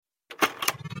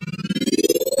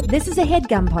This is a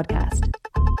HeadGum podcast.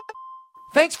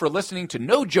 Thanks for listening to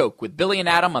No Joke with Billy and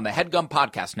Adam on the HeadGum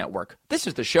Podcast Network. This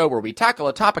is the show where we tackle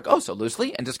a topic oh so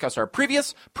loosely and discuss our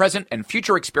previous, present, and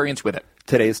future experience with it.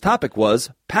 Today's topic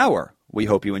was power. We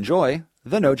hope you enjoy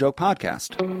the No Joke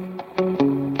Podcast.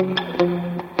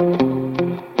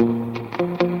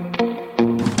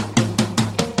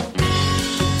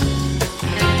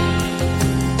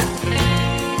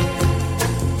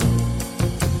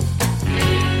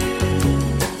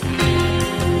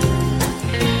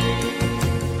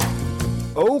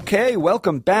 Okay,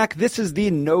 welcome back. This is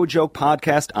the No Joke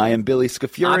Podcast. I am Billy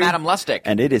Scafuri. I'm Adam Lustig.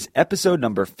 And it is episode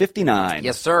number 59.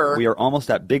 Yes, sir. We are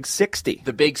almost at Big 60.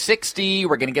 The Big 60.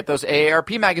 We're going to get those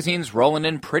AARP magazines rolling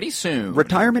in pretty soon.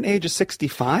 Retirement age is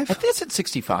 65? I think it's at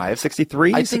 65.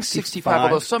 63? I think 65,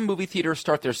 although some movie theaters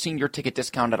start their senior ticket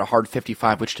discount at a hard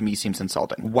 55, which to me seems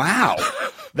insulting. Wow.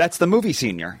 That's the movie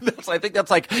senior. I think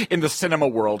that's like in the cinema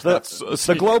world.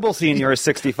 The global senior is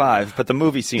 65, but the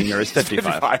movie senior is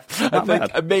 55. I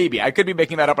think, maybe. I could be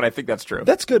making that up, but I think that's true.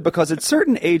 That's good because at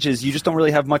certain ages, you just don't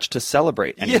really have much to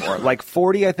celebrate anymore. Yeah. Like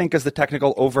 40, I think, is the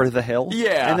technical over the hill.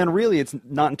 Yeah. And then really, it's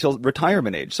not until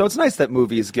retirement age. So it's nice that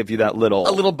movies give you that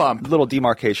little bump. Little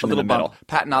demarcation in the middle.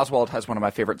 Patton Oswalt has one of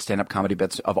my favorite stand-up comedy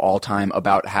bits of all time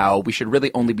about how we should really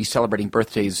only be celebrating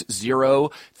birthdays 0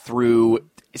 through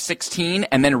 16,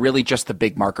 and then really just the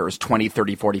big markers, 20,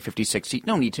 30, 40, 50, 60.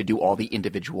 No need to do all the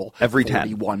individual every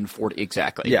 41, 40,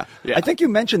 exactly. Yeah. I think you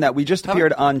mentioned that. We just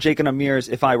appeared on Jake and Amir's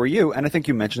If I Were You, and I think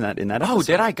you mentioned that in that episode. Oh,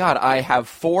 did I? God, I have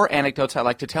 4 anecdotes I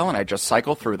like to tell, and I just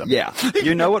cycle through them. Yeah.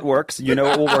 You know what works. You know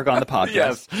what will work on the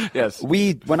podcast. Yes.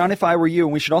 We went on If I Were You,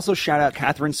 and we should also shout out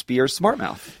Catherine Spears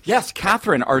Smartmouth. Yes,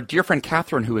 Catherine, our dear friend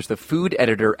Catherine, who is the food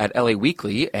editor at LA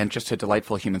Weekly, and just a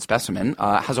delightful human specimen,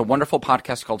 has a wonderful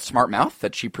podcast called Smartmouth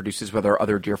that she produces with our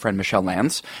other dear friend Michelle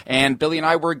Lanz. And Billy and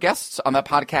I were guests on that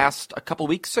podcast a couple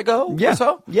weeks ago or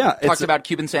so. Yeah. Talked about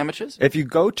Cuban sandwiches. If you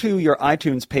go to your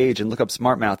iTunes page and look up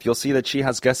Smartmouth, you'll see that she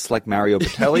has guests like Mario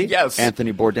Batali, yes.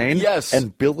 Anthony Bourdain, yes.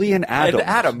 and Billy and Adam. And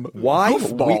Adam. Why?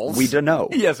 Goofballs. We don't know.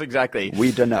 Yes, exactly.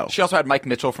 We don't know. She also had Mike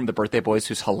Mitchell from the Birthday Boys,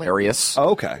 who's hilarious.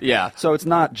 Oh, okay. Yeah. So it's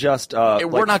not just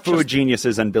we're not Food just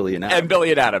Geniuses and Billy and Adam. And Billy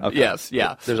and Adam, okay. Yes,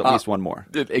 yeah. There's at least one more.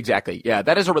 Exactly, yeah.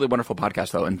 That is a really wonderful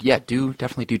podcast, though. And yeah,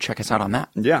 definitely do check us out on that.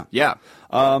 Yeah. Yeah.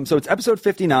 So it's episode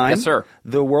 59. Yes, sir.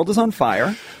 The world is on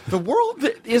fire. The world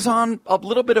is on a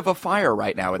little bit of a fire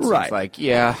right now, it seems like.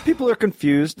 Yeah. People are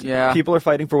confused. Yeah. People are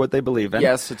fighting for what they believe in.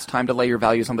 Yes, it's time to lay your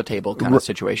values on the table kind of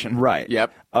situation. Right.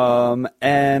 Yep.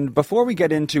 And before we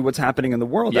get into what's happening in the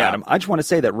world, Adam, I just want to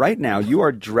say that right now you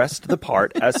are dressed the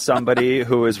part as somebody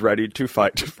who is ready to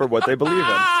fight for what they believe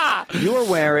in. You are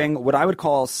wearing what I would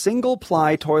call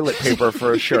single-ply toilet paper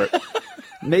for a shirt.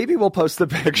 Maybe we'll post the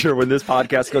picture when this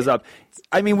podcast goes up.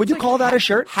 I mean, would you call that a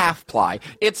shirt? Half ply.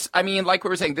 Like we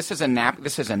were saying, this is a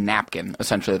napkin,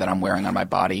 essentially, that I'm wearing on my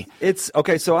body. It's,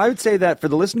 okay, so I would say that for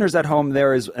the listeners at home,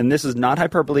 there is, and this is not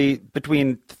hyperbole,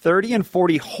 between 30 and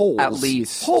 40 holes. At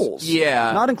least. Holes.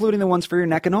 Yeah. Not including the ones for your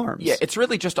neck and arms. Yeah, it's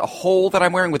really just a hole that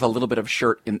I'm wearing with a little bit of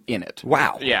shirt in it.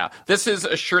 Wow. Yeah. This is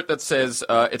a shirt that says,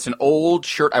 it's an old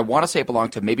shirt. I want to say it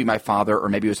belonged to maybe my father, or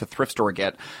maybe it was a thrift store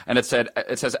get, and it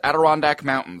says Adirondack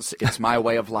Mountains. It's my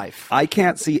way of life. I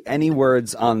can't see any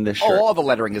words on this shirt. Oh, all the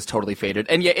lettering is totally faded.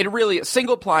 And yeah,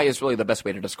 single ply is really the best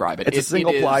way to describe it. It's a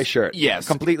single ply shirt. Yes.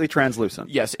 Completely translucent.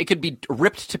 Yes. It could be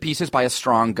ripped to pieces by a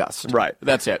strong gust. Right.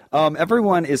 That's it.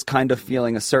 Everyone is kind of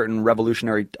feeling a certain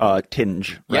revolutionary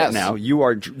tinge right now. You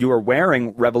are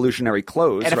wearing revolutionary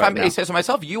clothes and if right I may say so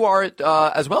myself, you are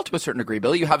as well to a certain degree,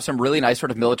 Billy. You have some really nice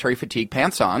sort of military fatigue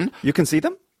pants on. You can see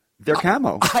them? They're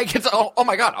camo. Oh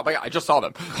my god! I just saw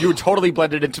them. You totally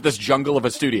blended into this jungle of a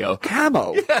studio.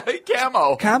 Camo. Yeah,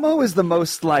 camo. Camo is the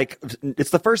most it's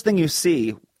the first thing you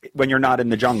see when you're not in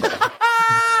the jungle.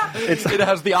 It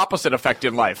has the opposite effect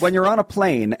in life. When you're on a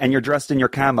plane and you're dressed in your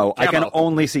camo. I can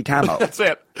only see camo. That's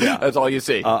it. Yeah. That's all you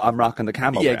see. I'm rocking the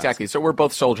camo. Yeah, exactly. So we're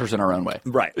both soldiers in our own way.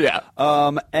 Right. Yeah.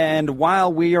 And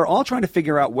while we are all trying to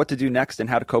figure out what to do next and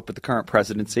how to cope with the current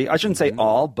presidency, I shouldn't say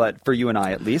all, but for you and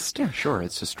I at least. Yeah, sure.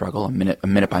 It's a struggle, a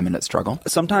minute by minute struggle.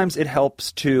 Sometimes it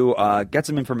helps to get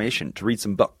some information, to read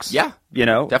some books. Yeah. You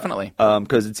know? Definitely.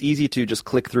 Because it's easy to just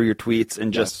click through your tweets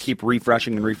and just keep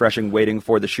refreshing and refreshing, waiting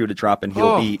for the shoe to drop, and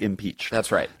he'll be impeached.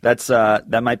 That's right.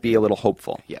 That might be a little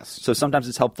hopeful. Yes. So sometimes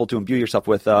it's helpful to imbue yourself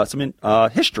with some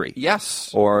history.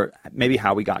 Yes. Or maybe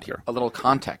how we got here. A little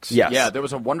context. Yes. Yeah, there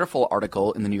was a wonderful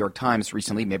article in the New York Times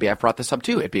recently, maybe I've brought this up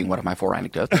too, it being one of my 4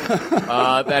 anecdotes,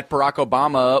 that Barack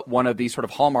Obama, one of the sort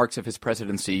of hallmarks of his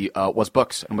presidency was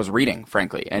books and was reading,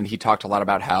 frankly. And he talked a lot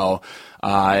about how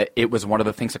it was one of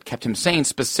the things that kept him sane,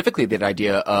 specifically the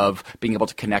idea of being able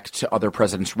to connect to other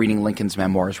presidents, reading Lincoln's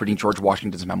memoirs, reading George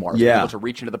Washington's memoirs, being able to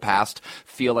reach into the past,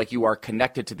 feel like you are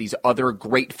connected to these other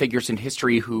great figures in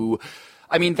history who...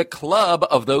 I mean, the club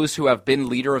of those who have been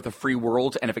leader of the free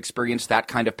world and have experienced that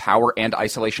kind of power and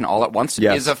isolation all at once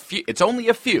is a few. It's only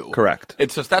a few. Correct.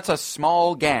 It's just that's a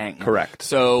small gang. Correct.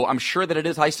 So I'm sure that it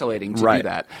is isolating to do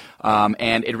that.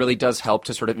 And it really does help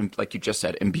to sort of, like you just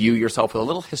said, imbue yourself with a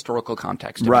little historical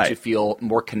context. It makes you feel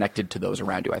more connected to those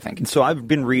around you, I think. So I've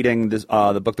been reading this,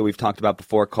 the book that we've talked about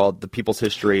before called The People's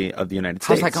History of the United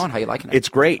States. How's that going? How are you liking it? It's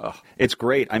great. Oh. It's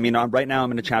great. I mean, right now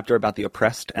I'm in a chapter about the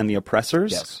oppressed and the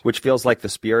oppressors, which feels like the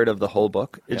spirit of the whole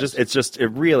book. It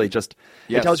really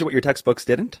it tells you what your textbooks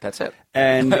didn't. That's it.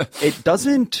 And it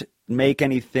doesn't make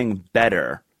anything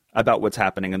better about what's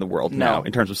happening in the world now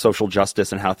in terms of social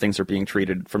justice and how things are being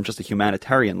treated from just a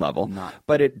humanitarian level.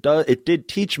 But it did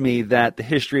teach me that the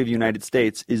history of the United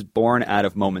States is born out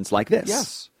of moments like this.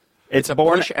 Yes. It's a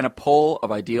push and a pull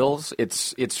of ideals.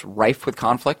 It's rife with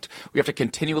conflict. We have to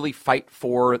continually fight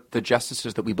for the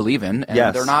justices that we believe in,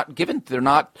 and they're not given. They're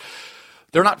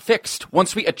not fixed.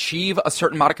 Once we achieve a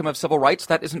certain modicum of civil rights,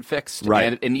 that isn't fixed.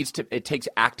 Right. And it takes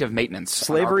active maintenance.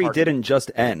 Slavery didn't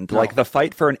just end. No. Like the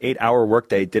fight for an 8-hour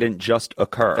workday didn't just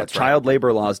occur. That's right. Child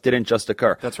labor laws didn't just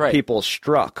occur. That's right. People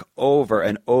struck over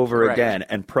and over again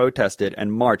and protested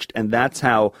and marched. And that's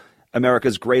how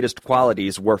America's greatest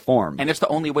qualities were formed. And it's the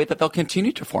only way that they'll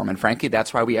continue to form. And frankly,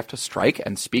 that's why we have to strike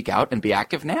and speak out and be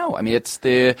active now. I mean,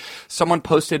 someone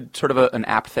posted sort of an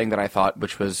apt thing that I thought,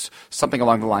 which was something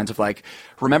along the lines of like,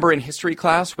 remember in history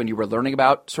class when you were learning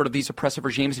about sort of these oppressive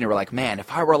regimes and you were like, man,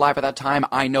 if I were alive at that time,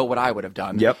 I know what I would have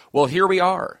done. Yep. Well, here we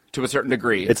are to a certain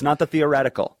degree. It's not the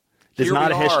theoretical. It's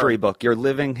not a history book. You're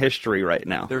living history right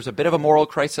now. There's a bit of a moral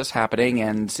crisis happening,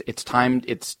 and it's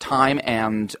time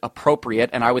and appropriate,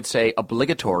 and I would say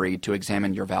obligatory to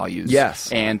examine your values.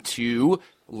 Yes. And to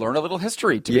learn a little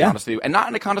history, to be honest with you. And not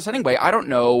in a condescending way. I don't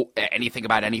know anything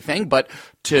about anything, but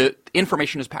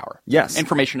information is power. Yes.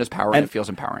 Information is power, and it feels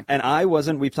empowering.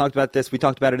 And we've talked about this, we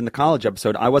talked about it in the college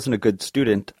episode. I wasn't a good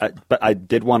student, but I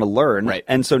did want to learn. Right.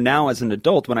 And so now as an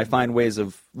adult, when I find ways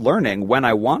of learning, when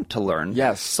I want to learn,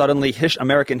 suddenly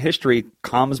American history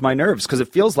calms my nerves, because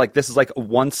it feels like this is like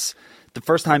the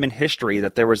first time in history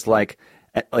that there was like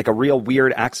a real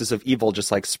weird axis of evil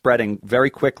just like spreading very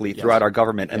quickly throughout our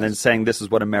government and then saying this is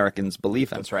what Americans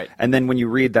believe in. That's right. And then when you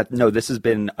read that, no, this has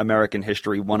been American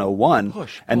History 101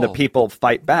 and the people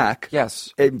fight back,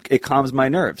 it calms my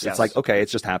nerves. It's like, okay,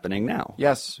 it's just happening now.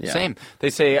 Yes, same. They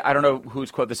say, I don't know whose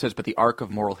quote this is, but the arc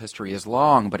of moral history is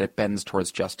long, but it bends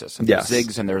towards justice. And there's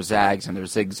zigs and there's zags and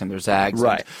there's zigs and there's zags.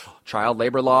 Right. And child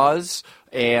labor laws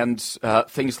and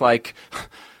things like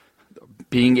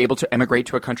being able to emigrate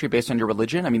to a country based on your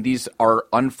religion. I mean, these are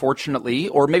unfortunately,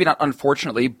 or maybe not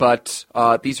unfortunately, but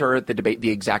these are the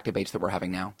exact debates that we're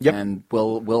having now, and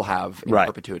will have in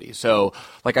perpetuity. So,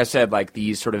 like I said, like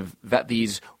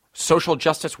these social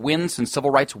justice wins and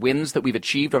civil rights wins that we've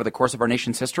achieved over the course of our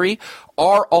nation's history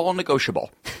are all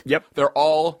negotiable. Yep. They're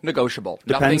all negotiable.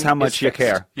 Depends how much you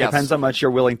care. Yes. Depends how much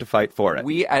you're willing to fight for it.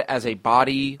 We, as a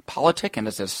body politic and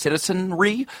as a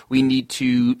citizenry,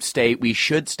 we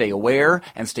should stay aware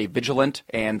and stay vigilant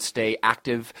and stay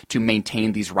active to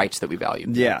maintain these rights that we value.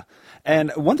 Yeah.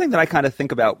 And one thing that I kind of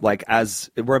think about, like,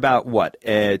 as we're about,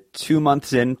 2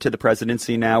 months into the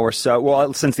presidency now or so,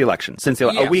 well, since the election,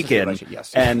 a week in,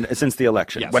 and since the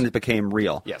election, when it became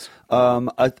real. Yes.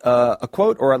 A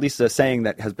quote, or at least a saying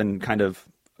that has been kind of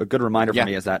a good reminder for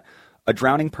me is that a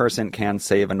drowning person can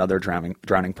save another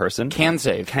drowning person. Can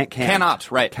save.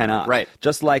 Cannot. Right. Cannot. Right.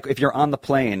 Just like if you're on the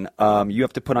plane, you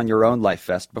have to put on your own life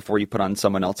vest before you put on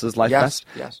someone else's life vest.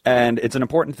 Yes. And it's an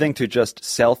important thing to just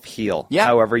self-heal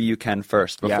however you can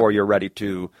first before you're ready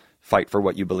to fight for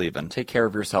what you believe in. Take care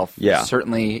of yourself. Yeah.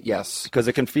 Certainly, yes. Because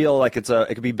it can feel like it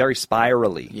could be very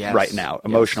spirally right now,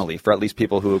 emotionally, for at least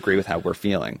people who agree with how we're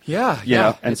feeling. Yeah. You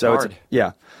know? And it's so hard.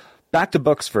 Back to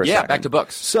books for a second. Yeah, back to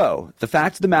books. So, the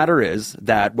fact of the matter is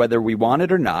that whether we want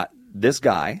it or not, this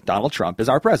guy, Donald Trump, is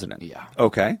our president. Yeah.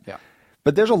 Okay? Yeah.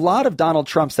 But there's a lot of Donald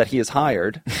Trumps that he has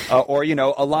hired, or,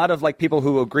 a lot of like people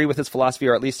who agree with his philosophy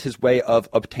or at least his way of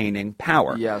obtaining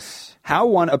power. Yes. How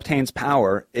one obtains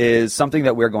power is something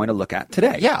that we're going to look at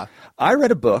today. Yeah. I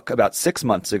read a book about 6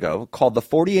 months ago called The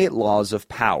 48 Laws of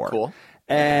Power. Cool.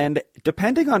 And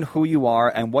depending on who you are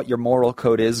and what your moral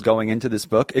code is going into this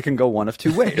book, it can go one of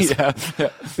two ways. Yeah.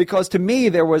 Because to me,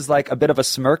 there was like a bit of a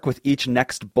smirk with each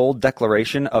next bold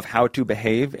declaration of how to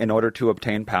behave in order to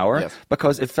obtain power, Yes.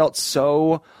 because it felt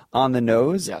so on the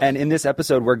nose. Yes. And in this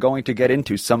episode, we're going to get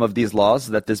into some of these laws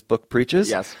that this book preaches.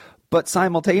 Yes. But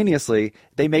simultaneously,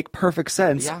 they make perfect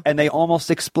sense, Yeah. and they almost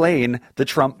explain the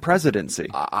Trump presidency.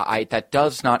 That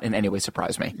does not in any way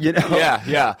surprise me. You know?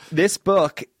 Yeah. This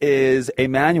book is a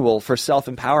manual for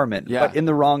self-empowerment, Yeah. but in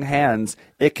the wrong hands,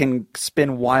 it can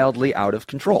spin wildly out of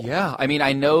control. Yeah, I mean,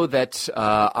 I know that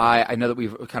I know that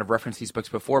we've kind of referenced these books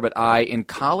before, but in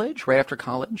college, right after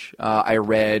college, I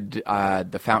read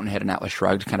The Fountainhead and Atlas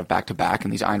Shrugged kind of back to back,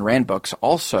 and these Ayn Rand books.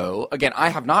 Also, again, I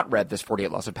have not read this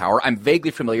 48 Laws of Power. I'm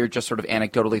vaguely familiar, just sort of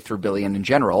anecdotally through Billy in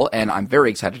general, and I'm very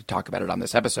excited to talk about it on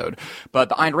this episode. But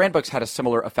the Ayn Rand books had a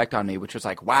similar effect on me, which was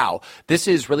like, wow, this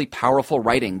is really powerful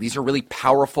writing. These are really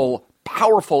powerful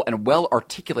and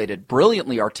well-articulated,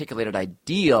 brilliantly articulated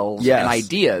ideals Yes. and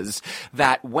ideas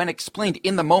that when explained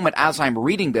in the moment as I'm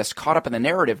reading this, caught up in the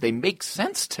narrative, they make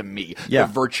sense to me. Yeah.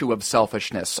 The virtue of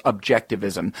selfishness,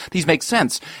 objectivism, these make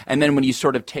sense. And then when you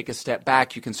sort of take a step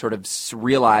back, you can sort of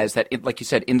realize that, like you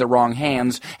said, in the wrong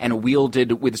hands and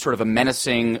wielded with sort of a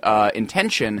menacing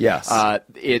intention, Yes.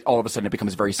 It all of a sudden it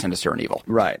becomes very sinister and evil.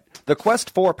 Right. The quest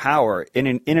for power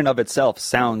in and of itself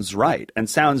sounds right and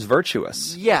sounds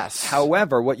virtuous. Yes.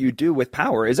 However, what you do with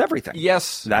power is everything.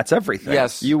 Yes. That's everything.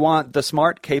 Yes. You want the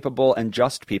smart, capable, and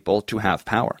just people to have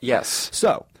power. Yes.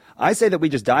 So, I say that we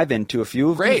just dive into a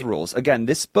few of these Great. rules. Again,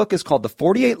 this book is called The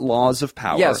 48 Laws of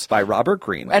Power Yes. by Robert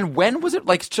Greene. And when was it?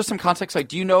 Like, just some context. Like,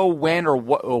 do you know when or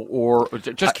what? Or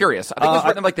just curious. I think it was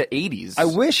written in like the 80s. I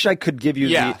wish I could give you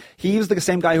Yeah. he was the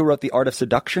same guy who wrote The Art of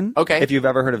Seduction. Okay. If you've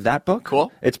ever heard of that book.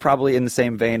 Cool. It's probably in the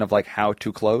same vein of like How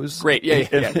to Close. Great. Yeah.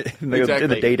 In the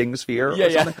Exactly. dating sphere. Yeah, or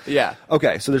yeah, something. yeah.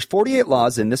 Okay, so there's 48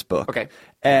 laws in this book. Okay.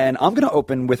 And I'm going to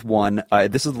open with one.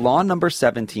 This is law number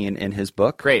 17 in his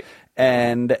book. Great.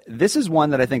 And this is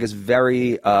one that I think is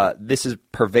very, this is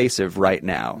pervasive right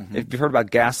now. Mm-hmm. If you've heard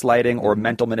about gaslighting or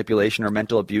mental manipulation or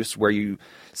mental abuse, where you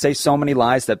say so many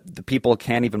lies that the people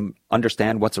can't even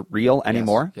understand what's real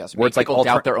anymore. Yes. Where Make it's like people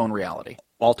doubt their own reality.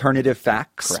 alternative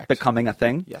facts Correct. becoming a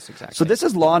thing. Yes, exactly. So this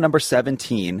is law number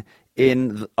 17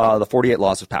 in the 48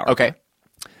 Laws of Power. Okay.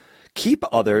 Keep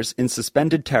others in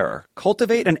suspended terror.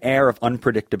 Cultivate an air of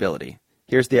unpredictability.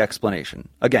 Here's the explanation.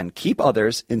 Again, keep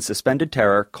others in suspended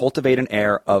terror. Cultivate an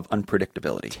air of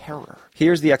unpredictability. Terror.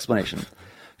 Here's the explanation.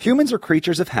 Humans are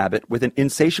creatures of habit with an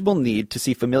insatiable need to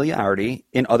see familiarity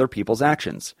in other people's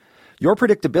actions. Your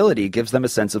predictability gives them a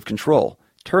sense of control.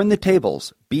 Turn the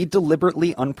tables. Be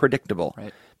deliberately unpredictable.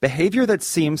 Right. Behavior that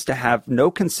seems to have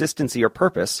no consistency or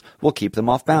purpose will keep them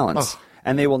off balance. Oh.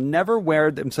 And they will never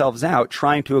wear themselves out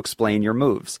trying to explain your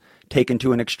moves. Taken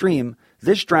to an extreme,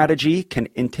 this strategy can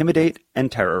intimidate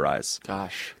and terrorize.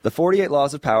 Gosh. The 48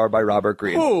 Laws of Power by Robert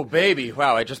Greene. Oh, baby.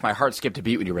 Wow. My heart skipped a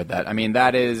beat when you read that. I mean,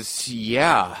 that is,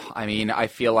 yeah. I mean, I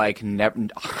feel like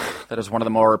that is one of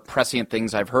the more prescient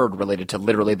things I've heard related to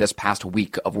literally this past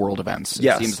week of world events. It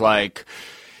Yes. seems like,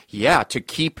 yeah, to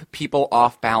keep people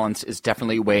off balance is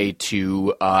definitely a way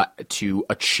to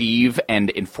achieve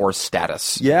and enforce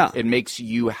status. Yeah. It makes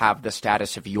you have the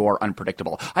status if you're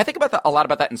unpredictable. I think about that a lot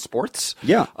about that in sports.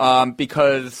 Yeah.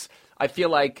 Because I feel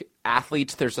like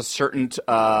athletes, there's a certain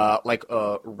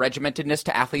regimentedness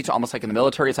to athletes, almost like in the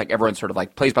military. It's like everyone sort of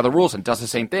like plays by the rules and does the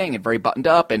same thing and very buttoned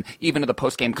up. And even in the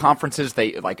post-game conferences,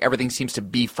 they like everything seems to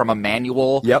be from a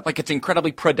manual. Yep. Like it's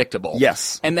incredibly predictable.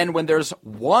 Yes. And then when there's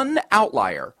one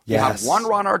outlier, you have Yes. one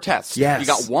Ron Artest. Yes. You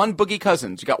got one Boogie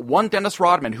Cousins. You got one Dennis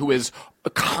Rodman who is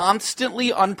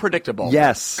constantly unpredictable.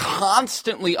 Yes.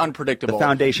 Constantly unpredictable. The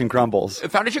foundation crumbles.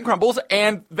 Foundation crumbles,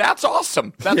 and that's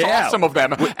awesome. That's Yeah. awesome of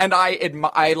them, and I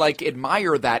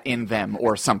admire that in them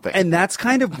or something. And that's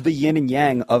kind of the yin and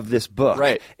yang of this book.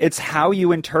 Right. It's how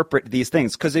you interpret these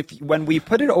things. Because when we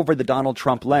put it over the Donald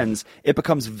Trump lens, it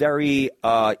becomes very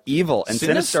evil and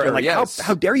sinister. And like, yes.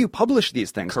 how dare you publish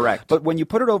these things? Correct. But when you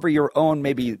put it over your own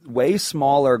maybe way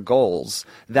smaller goals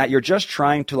that you're just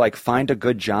trying to like find a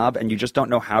good job and you just don't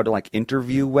know how to like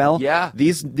interview well. Yeah.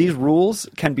 These rules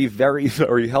can be very,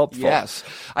 very helpful. Yes,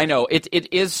 I know. It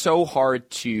is so hard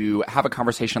to have a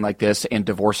conversation like this and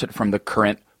divorce it from the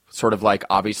current sort of like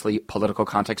obviously political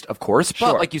context, of course. But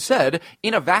Sure. like you said,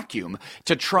 in a vacuum,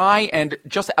 to try and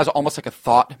just as almost like a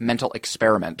thought mental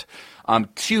experiment,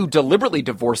 to deliberately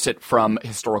divorce it from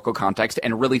historical context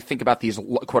and really think about these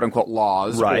quote unquote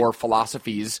laws Right. or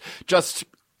philosophies just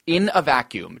in a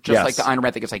vacuum, just like the Ayn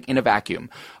Rand thing, it's like in a vacuum.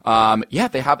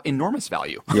 They have enormous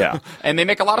value. Yeah. And they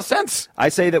make a lot of sense. I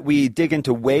say that we dig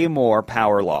into way more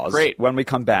power laws when we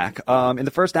come back. In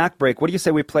the first act break, what do you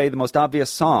say we play the most obvious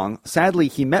song? Sadly,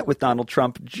 he met with Donald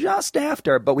Trump just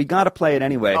after, but we got to play it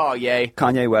anyway. Oh, yay.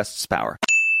 Kanye West's Power.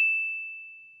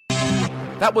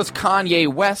 That was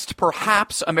Kanye West,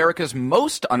 perhaps America's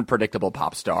most unpredictable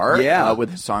pop star, with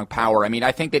his song Power. I mean,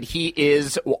 I think that he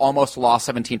is almost Law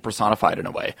 17 personified in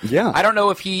a way. Yeah. I don't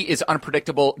know if he is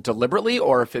unpredictable deliberately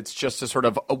or if it's just a sort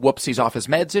of a whoopsies off his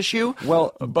meds issue.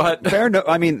 Well, but fair enough.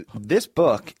 I mean, this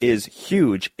book is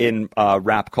huge in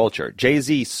rap culture.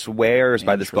 Jay-Z swears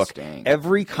by this book.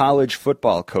 Every college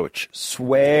football coach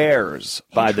swears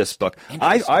by this book.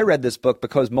 I read this book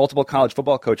because multiple college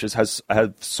football coaches have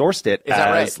sourced it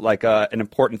as like an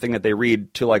important thing that they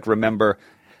read to like remember.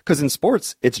 Because in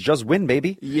sports, it's just win,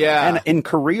 baby. Yeah. And in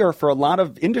career, for a lot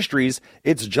of industries,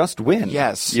 it's just win.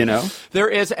 Yes. You know? There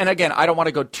is, and again, I don't want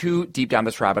to go too deep down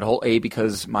this rabbit hole,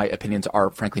 because my opinions are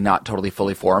frankly not totally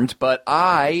fully formed, but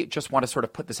I just want to sort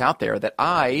of put this out there that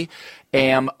I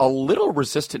am a little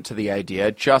resistant to the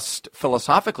idea, just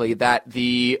philosophically, that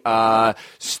the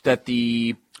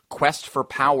quest for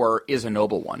power is a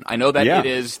noble one. I know that it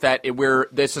is that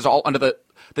this is all under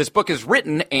this book is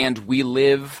written and we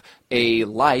live a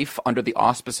life under the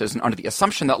auspices and under the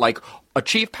assumption that like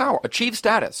achieve power, achieve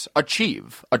status,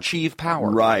 achieve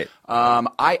power. Right.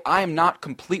 I am not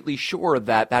completely sure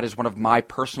that is one of my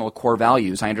personal core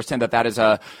values. I understand that is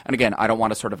and again, I don't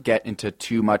want to sort of get into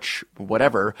too much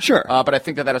whatever. Sure. But I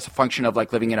think that is a function of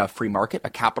like living in a free market, a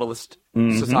capitalist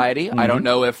society. Mm-hmm. I don't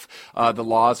know if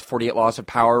the 48 laws of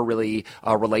power really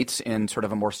relates in sort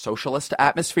of a more socialist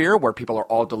atmosphere where people are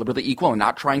all deliberately equal and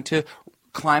not trying to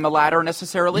climb a ladder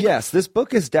necessarily. Yes, this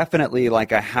book is definitely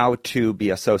like a how to be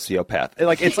a sociopath.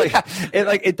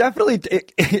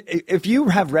 If you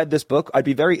have read this book, I'd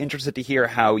be very interested to hear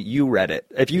how you read it.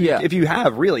 If you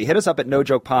have, really, hit us up at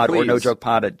NoJokePod or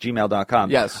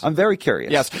NoJokePod@gmail.com. Yes. I'm very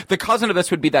curious. Yes. The cousin of this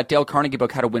would be that Dale Carnegie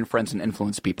book, How to Win Friends and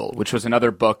Influence People, which was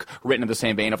another book written in the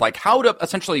same vein of like how to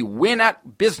essentially win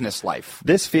at business life.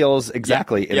 This feels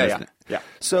exactly in this. Yeah.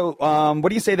 So what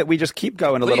do you say that we just keep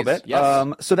going a little bit? Yes.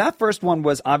 So that first one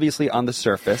was obviously on the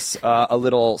surface a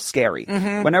little scary.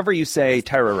 Mm-hmm. Whenever you say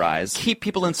terrorize. Keep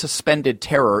people in suspended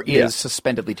terror is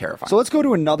suspendedly terrifying. So let's go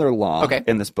to another law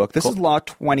in this book. This is Law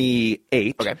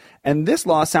 28. Okay. And this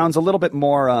law sounds a little bit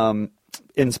more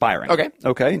inspiring.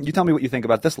 Okay. You tell me what you think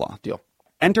about this law. Deal.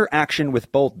 Enter action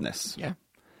with boldness. Yeah.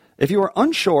 If you are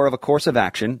unsure of a course of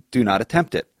action, do not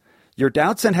attempt it. Your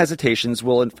doubts and hesitations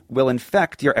will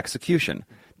infect your execution.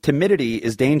 Timidity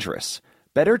is dangerous.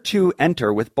 Better to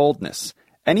enter with boldness.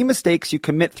 Any mistakes you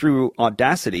commit through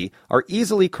audacity are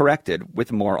easily corrected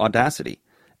with more audacity.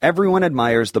 Everyone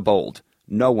admires the bold.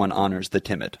 No one honors the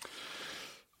timid.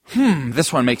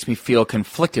 This one makes me feel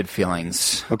conflicted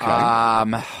feelings.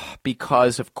 Okay.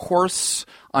 Because, of course,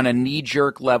 on a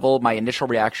knee-jerk level, my initial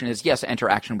reaction is, yes, enter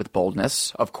action with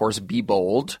boldness. Of course, be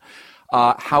bold.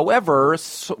 However,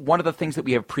 one of the things that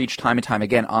we have preached time and time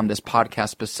again on this podcast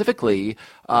specifically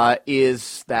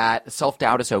is that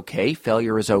self-doubt is okay,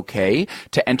 failure is okay,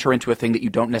 to enter into a thing that you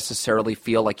don't necessarily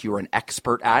feel like you're an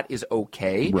expert at is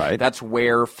okay. Right. That's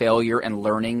where failure and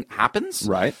learning happens.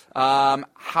 Right.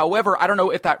 However, I don't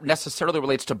know if that necessarily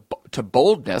relates to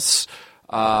boldness.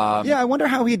 I wonder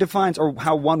how he defines, or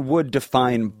how one would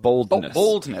define boldness.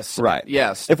 Boldness. Right.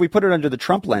 Yes. If we put it under the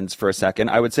Trump lens for a second,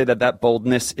 I would say that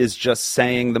boldness is just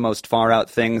saying the most far-out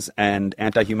things and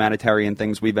anti-humanitarian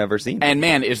things we've ever seen. And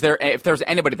man, if there's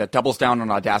anybody that doubles down on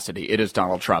audacity, it is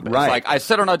Donald Trump. Right. It's like, I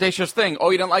said an audacious thing. Oh,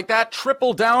 you didn't like that?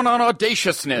 Triple down on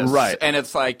audaciousness. Right. And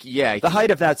it's like, yeah. The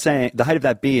height of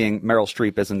that being, Meryl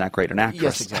Streep isn't that great an actress.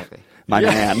 Yes, exactly. My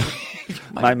man.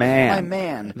 My man. My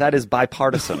man. That is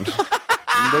bipartisan.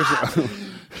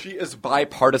 She is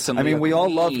bipartisan. I mean, we all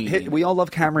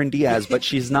love Cameron Diaz, but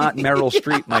she's not Meryl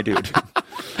Streep, my dude.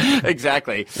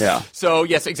 Exactly. Yeah. So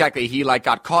yes, exactly. He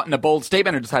got caught in a bold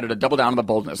statement and decided to double down on the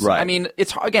boldness. Right. I mean,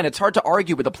 it's hard to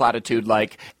argue with a platitude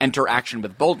like enter action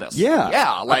with boldness. Yeah.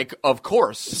 Yeah. Of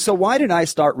course. So why did I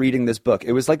start reading this book?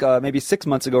 It was maybe 6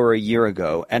 months ago or a year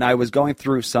ago, and I was going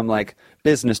through some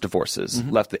business divorces.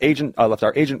 Mm-hmm. Left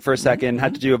our agent for a second. Mm-hmm.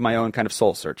 Had to do with my own kind of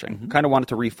soul searching. Mm-hmm. Kind of wanted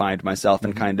to re-find myself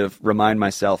and kind of remind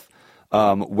myself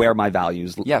where my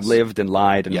values lived and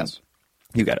lied. And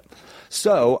you get it.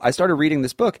 So I started reading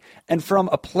this book, and from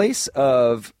a place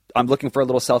of I'm looking for a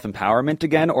little self-empowerment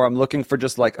again, or I'm looking for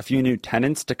just like a few new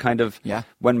tenets to kind of,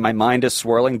 when my mind is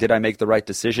swirling, did I make the right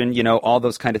decision? You know, all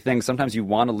those kind of things. Sometimes you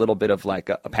want a little bit of like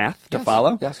a path to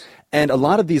follow. Yes. And a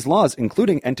lot of these laws,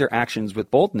 including enter actions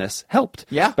with boldness, helped.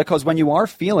 Yeah. Because when you are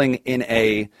feeling in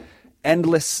a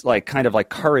endless, like kind of like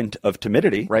current of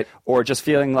timidity, right, or just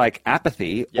feeling like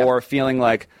apathy, or feeling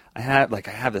like I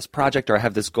have this project or I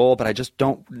have this goal, but I just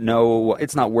don't know,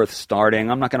 it's not worth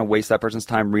starting. I'm not going to waste that person's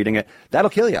time reading it.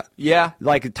 That'll kill you. Yeah.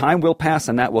 Like time will pass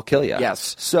and that will kill you.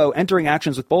 Yes. So entering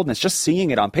actions with boldness, just seeing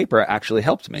it on paper actually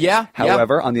helped me. Yeah.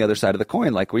 However, on the other side of the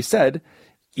coin, like we said,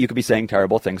 you could be saying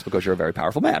terrible things because you're a very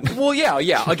powerful man. Well, yeah.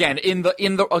 Again,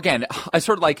 again, I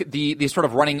sort of like the sort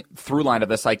of running through line of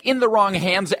this, like in the wrong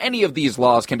hands, any of these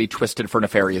laws can be twisted for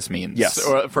nefarious means. Yes.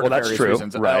 Or for nefarious that's true.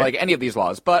 reasons. Right. Like any of these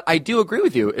laws. But I do agree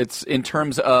with you. It's in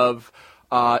terms of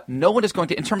no one is going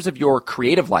to, in terms of your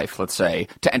creative life, let's say,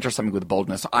 to enter something with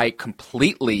boldness, I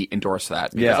completely endorse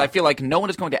that. Because I feel like no one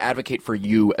is going to advocate for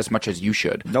you as much as you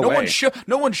should. No way.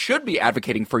 No one should be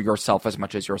advocating for yourself as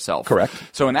much as yourself. Correct.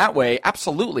 So in that way,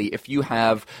 absolutely, if you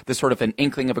have this sort of an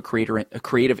inkling of a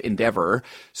creative endeavor,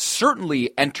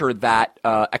 certainly enter that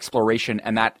exploration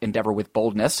and that endeavor with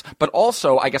boldness. But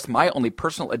also, I guess my only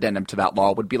personal addendum to that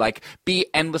law would be like, be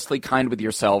endlessly kind with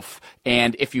yourself.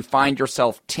 And if you find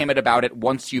yourself timid about it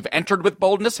once you've entered with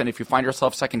boldness, and if you find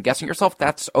yourself second guessing yourself,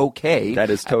 that's okay. That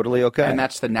is totally okay. And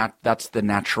that's the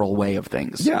natural way of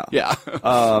things. Yeah. Yeah.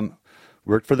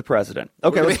 Worked for the president.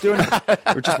 Okay, let's do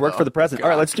we're just worked for the president. All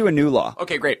right, let's do a new law.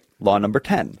 Okay, great. Law number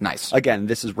 10. Nice. Again,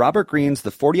 this is Robert Greene's The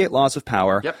 48 Laws of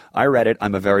Power. Yep. I read it.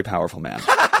 I'm a very powerful man.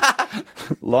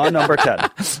 Law number 10.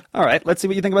 All right, let's see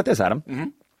what you think about this, Adam. Mm-hmm.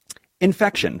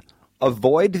 Infection.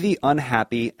 Avoid the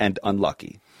unhappy and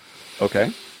unlucky.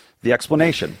 Okay. The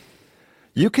explanation.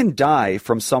 You can die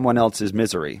from someone else's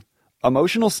misery.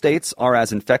 Emotional states are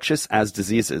as infectious as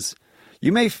diseases.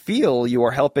 You may feel you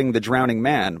are helping the drowning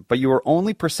man, but you are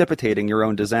only precipitating your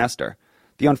own disaster.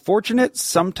 The unfortunate,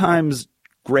 sometimes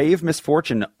grave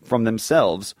misfortune from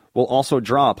themselves will also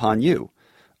draw upon you.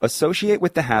 Associate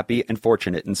with the happy and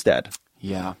fortunate instead.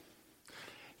 Yeah.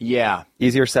 Yeah.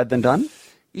 Easier said than done?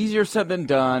 Easier said than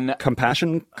done.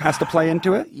 Compassion has to play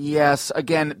into it? Yes.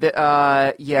 Again,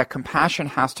 compassion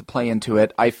has to play into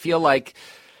it. I feel like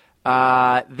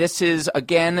this is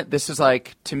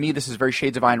like, to me, this is very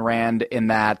shades of Ayn Rand in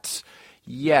that,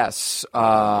 yes,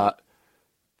 don't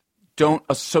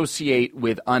associate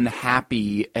with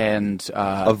unhappy and...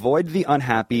 avoid the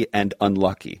unhappy and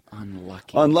unlucky.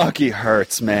 Unlucky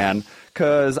hurts, man.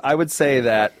 Because I would say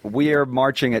that we're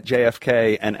marching at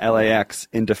JFK and LAX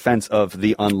in defense of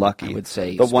the unlucky. I would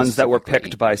say the ones that were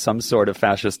picked by some sort of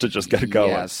fascist to just get going.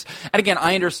 Yes. And again,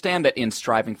 I understand that in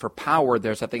striving for power,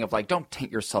 there's a thing of like, don't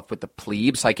taint yourself with the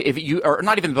plebes. Like if you, or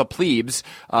not even the plebes,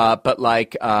 but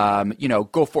like,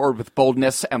 go forward with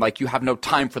boldness and like you have no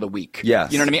time for the weak.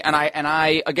 Yes. You know what I mean? And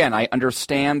I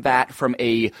understand that from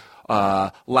a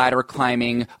ladder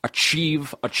climbing,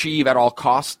 achieve at all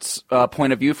costs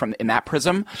point of view from in that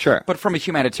prism. Sure. But from a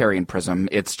humanitarian prism,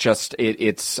 it's just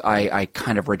I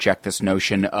kind of reject this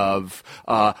notion of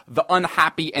the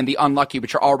unhappy and the unlucky,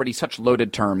 which are already such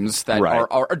loaded terms that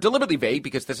are deliberately vague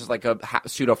because this is like a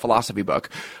pseudo philosophy book.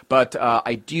 But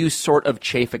I do sort of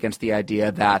chafe against the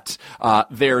idea that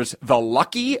there's the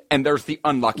lucky and there's the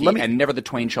unlucky, and never the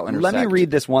twain shall intersect. Let me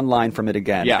read this one line from it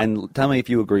again, and tell me if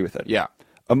you agree with it. Yeah.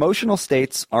 Emotional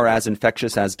states are as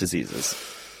infectious as diseases.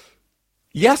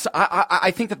 Yes,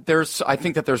 I think that there's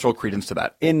real credence to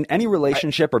that. In any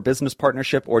relationship or business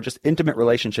partnership or just intimate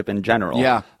relationship in general.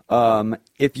 Yeah.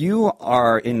 If you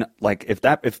are in like if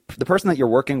the person that you're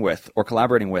working with or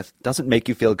collaborating with doesn't make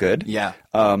you feel good,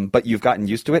 but you've gotten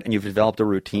used to it and you've developed a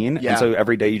routine, and so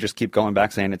every day you just keep going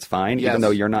back saying it's fine, even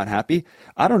though you're not happy.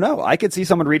 I don't know. I could see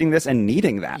someone reading this and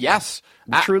needing that. Yes.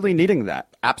 Truly needing that.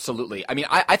 Absolutely. I mean,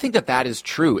 I think that is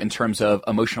true in terms of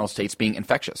emotional states being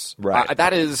infectious. Right.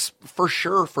 That is for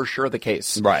sure the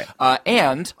case. Right.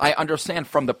 And I understand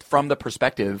from the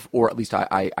perspective, or at least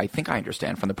I think I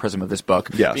understand from the prism of this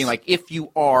book, being like, if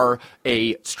you are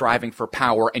striving for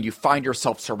power and you find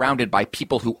yourself surrounded by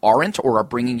people who aren't or are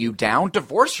bringing you down,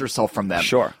 divorce yourself from them.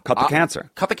 Sure. Cut the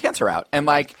cancer. Cut the cancer out. And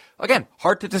like, again,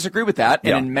 hard to disagree with that.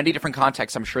 And in many different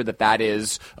contexts, I'm sure that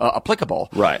is applicable.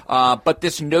 Right. But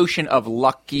this notion of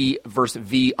lucky versus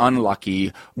v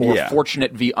unlucky or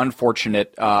fortunate v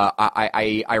unfortunate,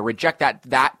 I reject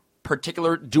that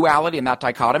particular duality and that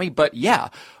dichotomy. But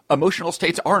emotional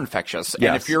states are infectious.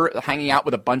 And if you're hanging out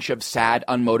with a bunch of sad,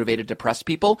 unmotivated, depressed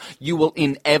people, you will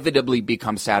inevitably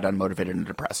become sad, unmotivated, and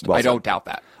depressed. I don't doubt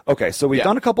that. Okay, so we've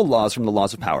done a couple laws from the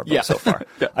Laws of Power book so far.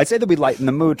 I'd say that we lighten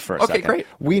the mood for a second. Okay, great.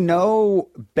 We know,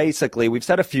 basically, we've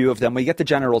said a few of them. We get the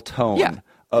general tone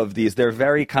of these. They're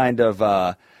very kind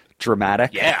of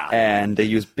dramatic. Yeah. And they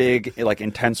use big, like,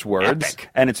 intense words. Epic.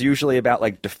 And it's usually about,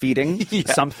 like, defeating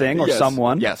something or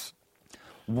someone. Yes.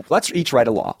 Let's each write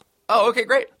a law. Oh, okay,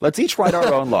 great. Let's each write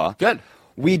our own law. Good.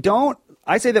 We don't.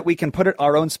 I say that we can put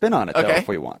our own spin on it, though, if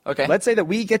we want. Okay. Let's say that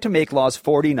we get to make laws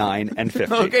 49 and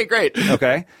 50. Okay, great.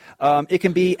 Okay. It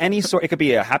can be any sort. It could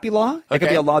be a happy law. It could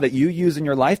be a law that you use in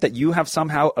your life that you have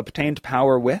somehow obtained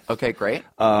power with. Okay, great.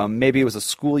 Maybe it was a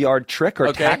schoolyard trick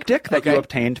or tactic that you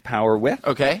obtained power with.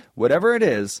 Okay. Whatever it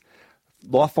is,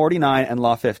 Law 49 and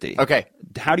Law 50. Okay.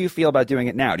 How do you feel about doing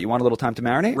it now? Do you want a little time to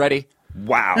marinate? Ready.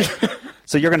 Wow.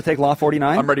 So you're going to take Law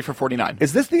 49? I'm ready for 49.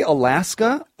 Is this the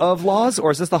Alaska of laws,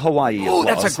 or is this the Hawaii of laws? Oh,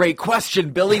 that's a great question,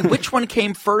 Billy. Which one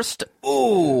came first?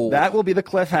 Ooh. That will be the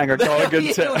cliffhanger going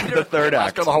into the third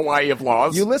act. Alaska, the Hawaii of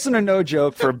laws. You listen to No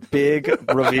Joke for big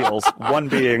reveals. One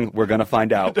being, we're going to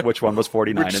find out which one was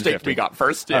 49 Which and state 50. we got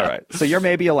first. Yeah. All right. So you're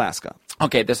maybe Alaska.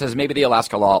 Okay, this is maybe the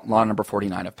Alaska law number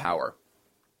 49 of power.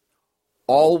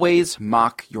 Always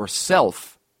mock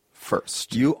yourself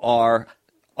first. You are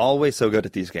always so good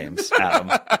at these games, Adam.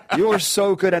 You are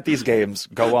so good at these games.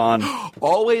 Go on.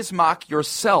 Always mock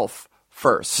yourself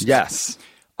first. Yes.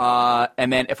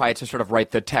 And then if I had to sort of write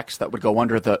the text that would go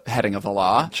under the heading of the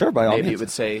law, sure, by all maybe means. it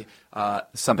would say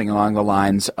something along the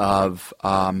lines of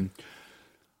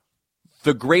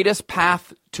the greatest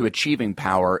path to achieving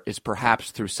power is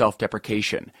perhaps through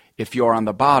self-deprecation. If you're on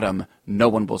the bottom, no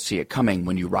one will see it coming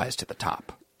when you rise to the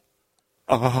top.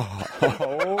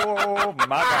 Oh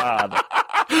my God.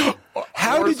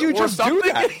 How did you just do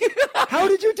that? How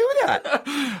did you do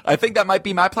that? I think that might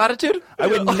be my platitude. I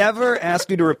would never ask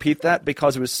you to repeat that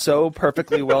because it was so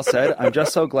perfectly well said. I'm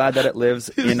just so glad that it lives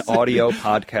in audio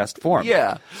podcast form.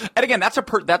 Yeah. And again,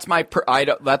 that's my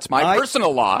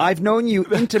personal law. I've known you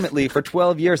intimately for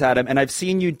 12 years, Adam, and I've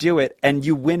seen you do it, and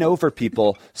you win over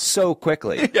people so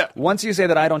quickly. Yeah. Once you say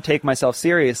that I don't take myself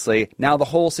seriously, now the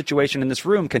whole situation in this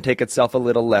room can take itself a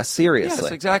little less seriously.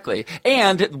 Yes, exactly.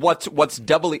 And what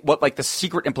the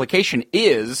secret implication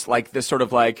is, like this sort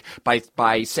of like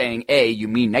by saying A, you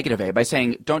mean negative A. By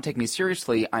saying don't take me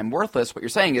seriously, I'm worthless. What you're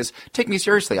saying is take me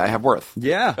seriously, I have worth.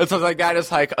 Yeah. And so like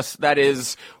that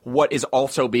is what is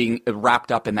also being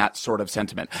wrapped up in that sort of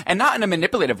sentiment, and not in a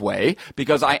manipulative way,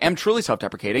 because I am truly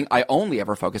self-deprecating. I only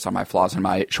ever focus on my flaws and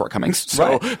my shortcomings.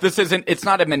 So it's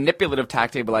not a manipulative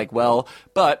tactic, but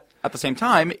but at the same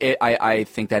time, I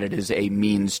think that it is a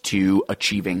means to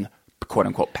achieving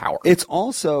quote-unquote power. It's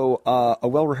also a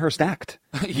well-rehearsed act.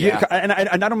 Yeah. And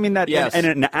I don't mean that in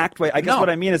an act way. I guess what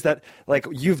I mean is that, like,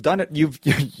 you've done it.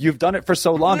 You've done it for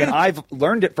so long, and I've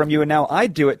learned it from you, and now I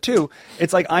do it too.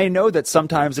 It's like I know that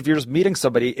sometimes if you're just meeting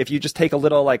somebody, if you just take a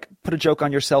little, like, put a joke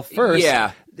on yourself first,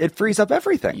 it frees up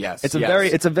everything. Yes. It's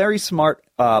a very smart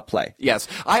play. Yes.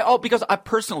 because I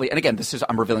personally, and again,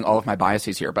 I'm revealing all of my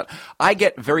biases here, but I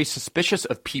get very suspicious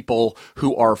of people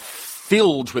who are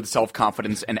filled with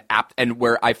self-confidence and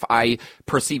where I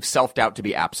perceive self-doubt to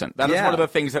be absent. That is one of the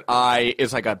things that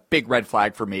is like a big red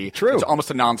flag for me. True. It's almost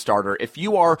a non-starter. If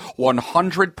you are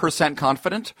 100%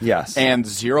 confident and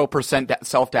 0%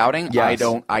 self-doubting,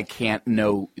 I can't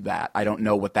know that. I don't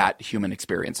know what that human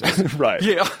experience is. Right.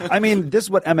 Yeah. I mean, this is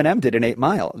what Eminem did in 8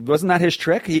 Mile. Wasn't that his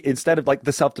trick? Instead of like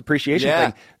the self-depreciation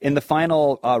thing, in the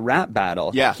final rap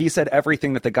battle, he said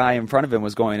everything that the guy in front of him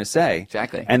was going to say.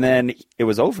 Exactly. And then it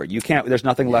was over. There's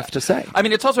nothing left to say. I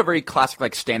mean, it's also a very classic,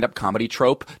 like, stand-up comedy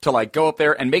trope to, like, go up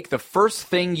there and make the first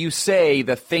thing you say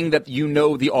the thing that you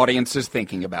know the audience is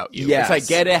thinking about you. Yes. It's like,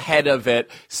 get ahead of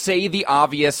it, say the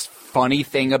obvious funny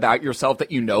thing about yourself that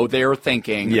you know they're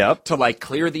thinking to, like,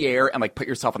 clear the air and, like, put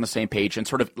yourself on the same page and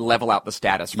sort of level out the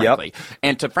status, frankly.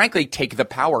 And to, frankly, take the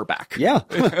power back. Yeah,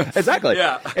 exactly.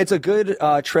 It's a good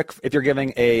trick if you're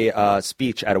giving a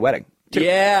speech at a wedding.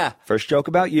 Yeah. First joke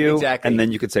about you, exactly. And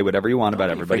then you could say whatever you want about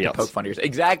everybody else. Poke fun of yourself.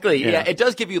 Exactly. Yeah. It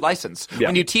does give you license. Yeah.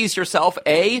 When you tease yourself,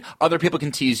 A, other people can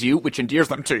tease you, which endears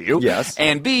them to you. Yes.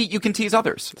 And B, you can tease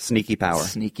others. Sneaky power.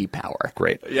 Sneaky power.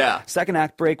 Great. Yeah. Second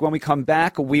act break. When we come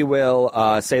back, we will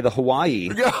say the Hawaii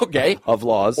of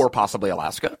laws. Or possibly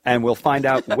Alaska. And we'll find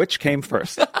out which came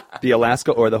first, the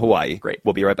Alaska or the Hawaii. Great.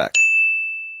 We'll be right back.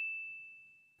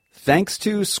 Thanks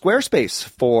to Squarespace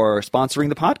for sponsoring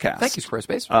the podcast. Thank you,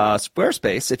 Squarespace.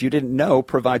 Squarespace, if you didn't know,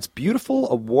 provides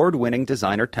beautiful, award-winning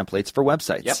designer templates for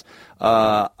websites. Yep.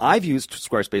 I've used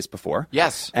Squarespace before.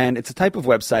 Yes. And it's a type of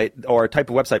website or a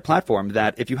type of website platform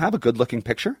that if you have a good-looking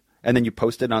picture, and then you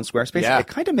post it on Squarespace, it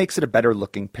kind of makes it a better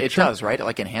looking picture. It does, right? It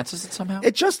like enhances it somehow?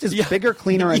 It just is bigger,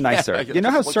 cleaner, and nicer. You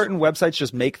know how certain websites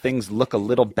just make things look a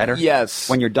little better? Yes.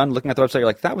 When you're done looking at the website, you're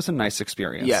like, that was a nice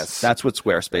experience. Yes. That's what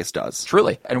Squarespace does.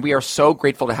 Truly. And we are so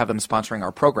grateful to have them sponsoring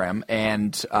our program.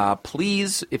 And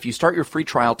please, if you start your free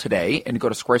trial today and go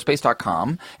to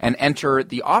squarespace.com and enter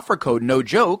the offer code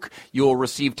NOJOKE, you'll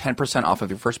receive 10% off of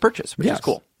your first purchase, which is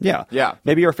cool. Yeah. Yeah.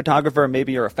 Maybe you're a photographer,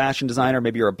 maybe you're a fashion designer,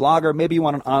 maybe you're a blogger, maybe you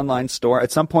want an online store.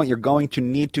 At some point, you're going to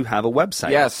need to have a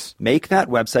website. Yes. Make that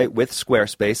website with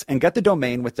Squarespace and get the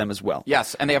domain with them as well.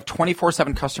 Yes, and they have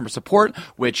 24/7 customer support,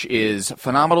 which is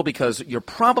phenomenal because you're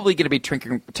probably going to be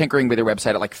tinkering with your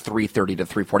website at like 3:30 to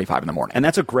 3:45 in the morning. And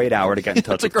that's a great hour to get in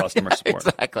touch with customer support.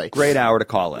 Exactly. Great hour to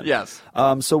call in. Yes.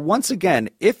 So once again,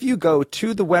 if you go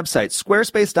to the website,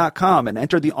 squarespace.com, and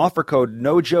enter the offer code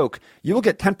NOJOKE, you will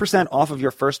get 10% off of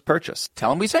your first purchase. Tell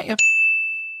them we sent you.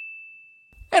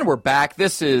 And we're back.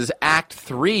 This is Act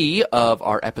 3 of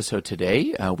our episode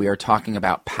today. We are talking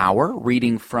about power,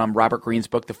 reading from Robert Greene's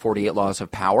book, The 48 Laws of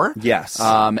Power. Yes.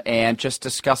 And just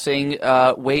discussing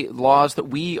laws that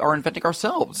we are inventing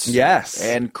ourselves. Yes.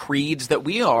 And creeds that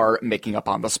we are making up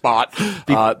on the spot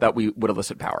that we would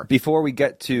elicit power. Before we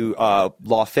get to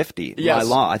Law 50, yes. my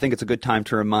law, I think it's a good time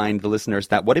to remind the listeners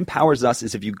that what empowers us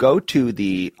is if you go to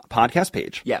the podcast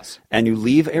page yes. and you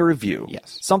leave a review,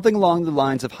 yes. something along the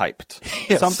lines of hyped.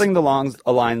 Yes. Something along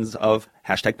the lines of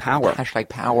hashtag power. Hashtag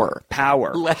power.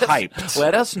 Power. Hyped.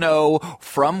 Let us know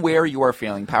from where you are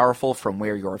feeling powerful, from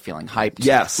where you are feeling hyped.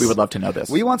 Yes. We would love to know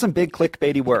this. We want some big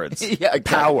clickbaity words. Yeah, exactly.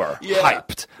 Power. Yeah.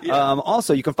 Hyped. Yeah.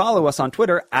 Also, you can follow us on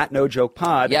Twitter at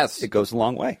NoJokePod. Yes. It goes a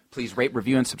long way. Please rate,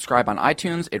 review, and subscribe on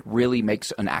iTunes. It really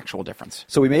makes an actual difference.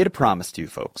 So we made a promise to you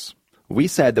folks. We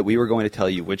said that we were going to tell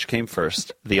you which came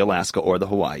first, the Alaska or the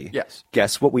Hawaii. Yes.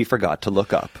 Guess what we forgot to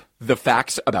look up? The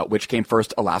facts about which came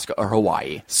first, Alaska or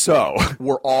Hawaii. So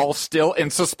we're all still in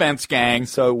suspense, gang.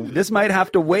 So this might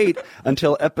have to wait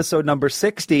until episode number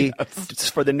 60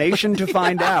 for the nation to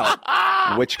find out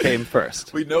which came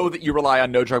first. We know that you rely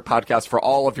on No Joke Podcast for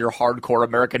all of your hardcore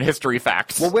American history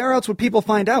facts. Well, where else would people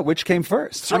find out which came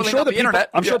first? Certainly not the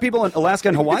internet. I'm sure people in Alaska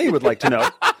and Hawaii would like to know.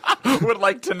 Would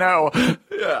like to know.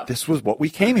 Yeah. This was what we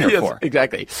came here for.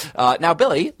 Exactly. Now,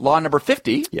 Billy, law number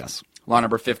 50. Yes. Law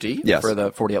number 50 for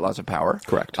the 48 Laws of Power.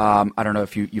 Correct. I don't know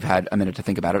if you've had a minute to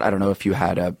think about it. I don't know if you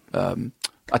had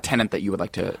a tenet that you would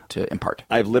like to impart.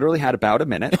 I've literally had about a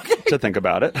minute to think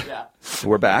about it. Yeah.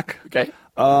 We're back. Okay.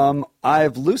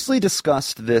 I've loosely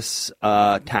discussed this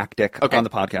tactic on the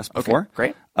podcast before.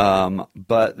 Okay. Great.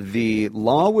 But the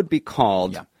law would be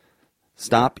called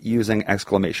Stop Using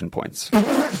Exclamation Points.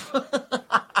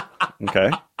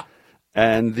 Okay?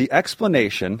 And the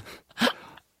explanation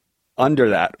under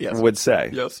that would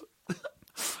say,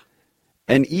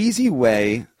 an easy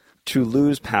way to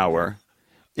lose power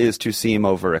is to seem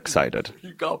overexcited.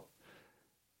 You go.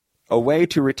 A way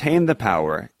to retain the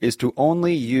power is to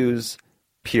only use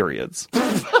periods.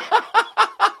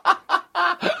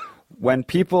 When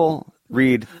people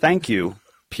read thank you,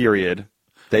 period,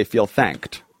 they feel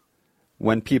thanked.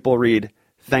 When people read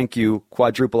thank you,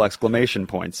 quadruple exclamation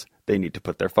points, they need to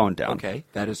put their phone down. Okay,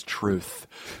 that is truth.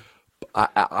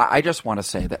 I just want to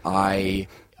say that I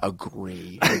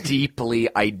agree deeply.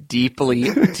 I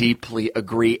deeply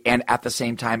agree, and at the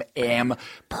same time am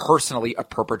personally a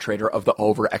perpetrator of the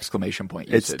over exclamation point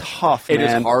usage. It's tough, man. It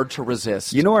is hard to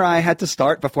resist. You know where I had to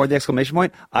start before the exclamation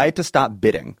point? I had to stop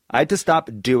bidding. I had to stop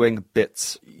doing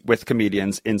bits with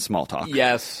comedians in small talk.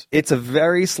 Yes. It's a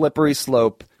very slippery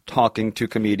slope talking to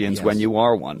comedians when you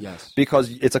are one. Yes. Because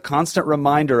it's a constant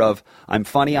reminder of, I'm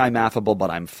funny, I'm affable, but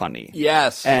I'm funny.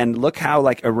 Yes. And look how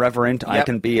irreverent I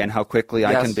can be and how quickly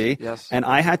I can be. Yes. And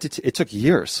I had to, it took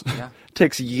years. Yeah. It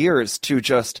takes years to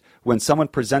just, when someone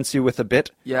presents you with a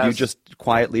bit, you just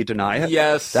quietly deny it.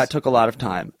 Yes. That took a lot of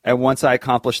time. And once I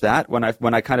accomplished that, when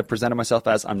I kind of presented myself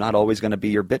as, I'm not always going to be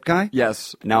your bit guy.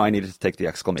 Yes. Now I needed to take the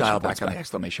exclamation Dial points back on the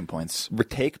exclamation points.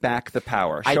 Take back the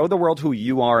power. Show the world who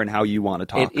you are and how you want to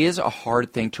talk. It is a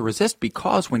hard thing to resist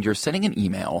because when you're sending an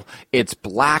email, it's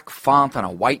black font on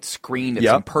a white screen. It's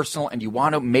impersonal, and you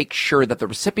want to make sure that the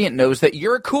recipient knows that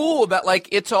you're cool, that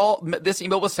it's all, this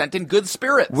email was sent in good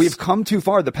spirits. We've come too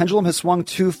far. The pendulum has swung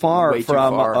too far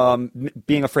from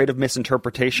being afraid of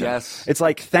misinterpretation. Yes. It's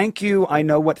like, thank you, I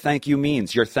know what thank you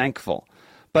means. You're thankful.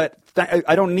 But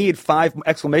I don't need 5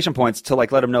 exclamation points to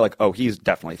let him know, oh, he's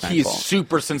definitely thankful. He's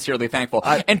super sincerely thankful.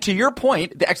 And to your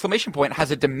point, the exclamation point has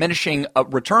a diminishing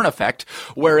return effect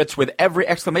where it's with every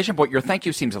exclamation point, your thank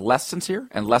you seems less sincere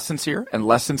and less sincere and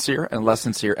less sincere and less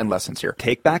sincere and less sincere.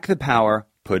 Take back the power,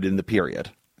 put in the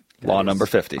period. Law number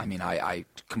 50. I mean,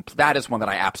 that is one that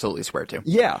I absolutely swear to.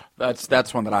 Yeah.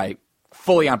 That's one that I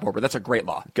fully on board with. That's a great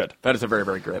law. Good. That is a very,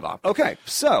 very great law. Okay,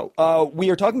 so we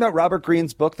are talking about Robert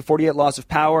Greene's book, The 48 Laws of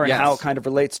Power, and Yes. how it kind of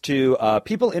relates to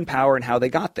people in power and how they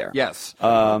got there. Yes.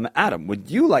 Adam,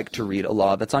 would you like to read a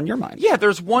law that's on your mind? Yeah,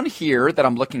 there's one here that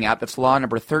I'm looking at that's law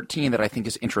number 13 that I think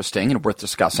is interesting and worth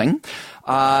discussing.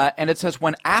 And it says,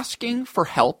 when asking for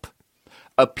help,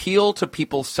 appeal to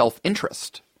people's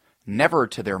self-interest, never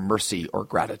to their mercy or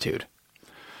gratitude.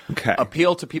 Okay.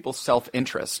 Appeal to people's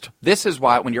self-interest. This is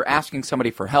why when you're asking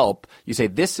somebody for help, you say,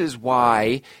 this is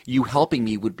why you helping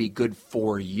me would be good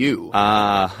for you.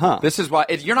 This is why,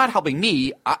 if you're not helping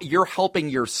me, you're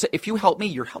helping if you help me,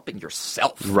 you're helping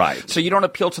yourself. Right. So you don't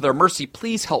appeal to their mercy.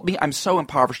 Please help me. I'm so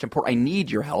impoverished and poor. I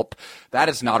need your help. That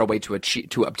is not a way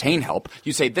to obtain help.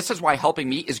 You say, this is why helping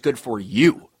me is good for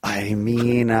you. I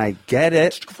mean, I get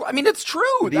it. I mean, it's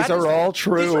true. These are all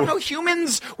true. These are no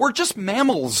humans. We're just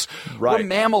mammals. Right. We're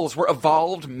mammals. We're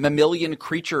evolved mammalian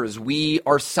creatures. We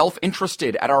are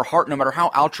self-interested at our heart, no matter how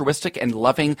altruistic and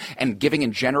loving and giving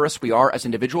and generous we are as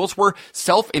individuals. We're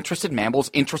self-interested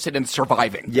mammals interested in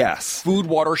surviving. Yes. Food,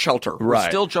 water, shelter. Right. We're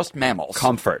still just mammals.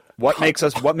 Comfort. What makes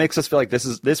us feel like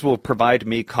this will provide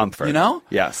me comfort? You know?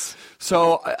 Yes.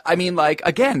 So, I mean, like,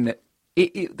 again,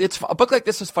 it's a book like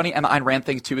this is funny, and the Ayn Rand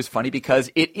thing too is funny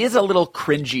because it is a little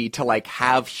cringy to like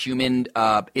have human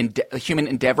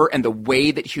endeavor and the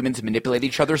way that humans manipulate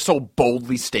each other so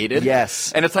boldly stated.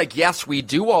 Yes. And it's like, yes, we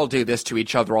do all do this to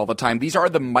each other all the time. These are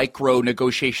the micro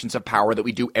negotiations of power that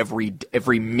we do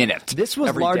every minute. This was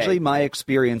every largely day. my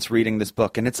experience reading this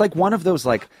book, and it's like one of those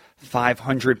like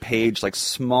 500-page like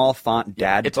small font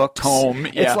dad It's books. a tome.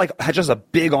 Yeah. It's like just a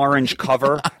big orange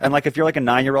cover, and like if you're like a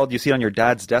 9-year-old, you see it on your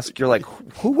dad's desk, you're like,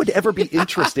 who would ever be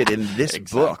interested in this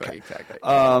book? Exactly.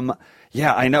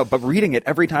 Yeah, I know. But reading it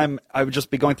every time, I would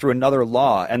just be going through another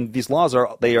law, and these laws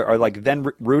are like then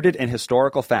rooted in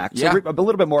historical facts. Yeah. So a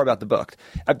little bit more about the book.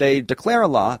 They declare a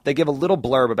law, they give a little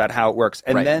blurb about how it works,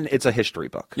 and Right. then it's a history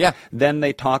book. Yeah. Then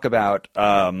they talk about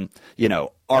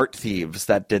art thieves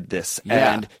that did this,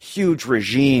 Yeah. and huge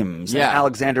regimes, Yeah. and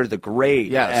Alexander the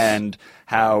Great, Yes. and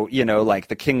how, like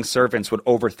the king's servants would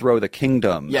overthrow the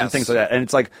kingdom, and Yes. things like that. And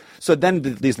it's like, so then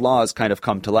these laws kind of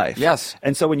come to life. Yes.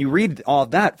 And so when you read all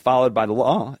that followed by the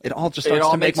law, it all just starts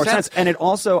all to make makes more sense. sense. And it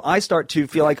also, I start to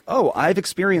feel like, oh, I've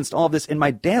experienced all of this in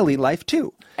my daily life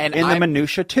too. And in the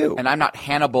minutia too. And I'm not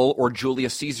Hannibal or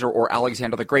Julius Caesar or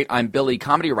Alexander the Great. I'm Billy,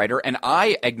 comedy writer, and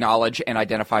I acknowledge and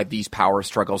identify these power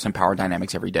struggles and power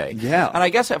dynamics every day. Yeah. And I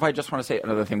guess if I just want to say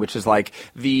another thing, which is like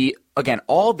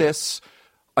all this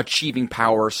achieving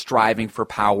power, striving for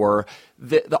power,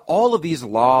 all of these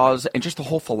laws and just the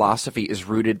whole philosophy is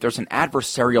rooted. There's an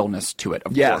adversarialness to it,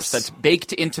 of Yes. course, that's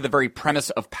baked into the very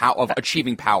premise of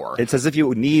achieving power. It's as if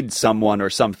you need someone or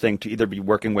something to either be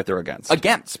working with or against.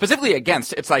 Specifically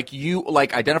against. It's like you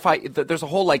identify. There's a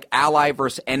whole ally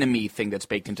versus enemy thing that's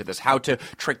baked into this. How to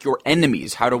trick your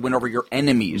enemies. How to win over your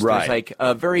enemies. Right. There's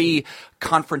a very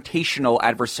confrontational,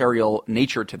 adversarial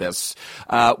nature to this,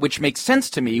 which makes sense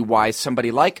to me. Why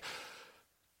somebody like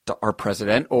our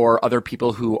president or other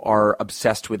people who are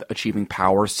obsessed with achieving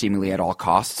power seemingly at all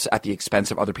costs at the expense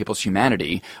of other people's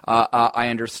humanity, I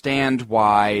understand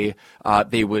why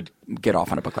they would get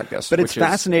off on a book like this. But it's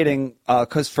fascinating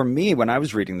because for me, when I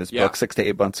was reading this book 6 to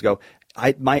 8 months ago,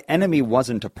 my enemy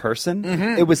wasn't a person.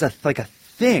 Mm-hmm. It was like a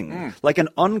thing, like an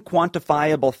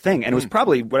unquantifiable thing. And it was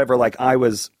probably whatever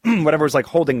was like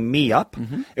holding me up.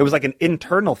 Mm-hmm. It was like an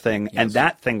internal thing, and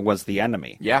that thing was the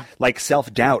enemy. Yeah. Like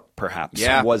self-doubt, perhaps,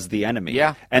 was the enemy.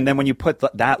 Yeah. And then when you put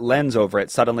that lens over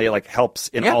it, suddenly it like helps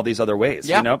in all these other ways,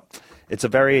 you know? It's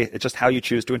just how you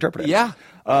choose to interpret it. Yeah.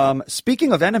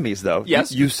 Speaking of enemies, though,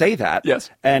 yes. you say that.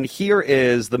 Yes. And here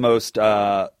is the most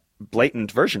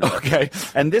blatant version of it. Okay.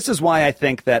 And this is why I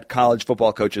think that college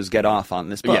football coaches get off on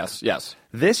this book. Yes.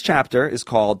 This chapter is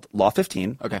called Law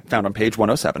 15, found on page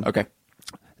 107. Okay.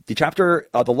 The chapter,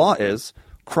 the law is,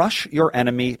 crush your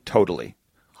enemy totally.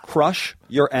 Crush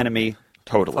your enemy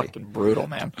totally. Fucking brutal,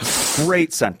 man.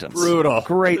 Great sentence. Brutal.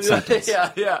 Great sentence.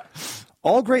 Yeah.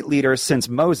 All great leaders since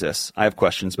Moses, I have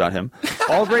questions about him.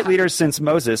 All great leaders since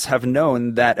Moses have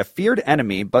known that a feared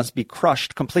enemy must be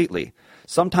crushed completely.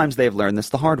 Sometimes they have learned this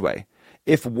the hard way.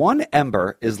 If one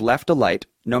ember is left alight,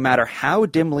 no matter how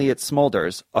dimly it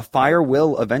smolders, a fire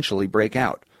will eventually break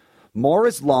out. More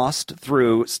is lost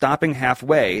through stopping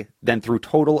halfway than through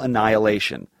total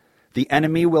annihilation. The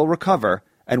enemy will recover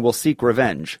and will seek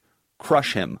revenge.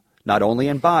 Crush him, not only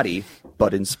in body,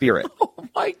 but in spirit. Oh,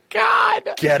 my God.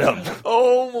 Get him.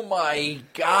 Oh, my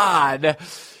God.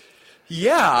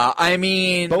 Yeah, I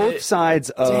mean, both sides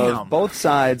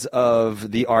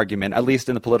of the argument, at least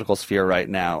in the political sphere right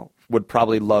now, would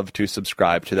probably love to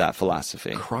subscribe to that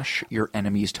philosophy. Crush your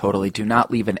enemies totally. Do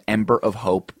not leave an ember of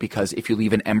hope, because if you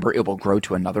leave an ember, it will grow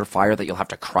to another fire that you'll have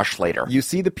to crush later. You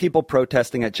see the people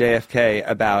protesting at JFK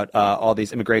about all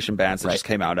these immigration bans that just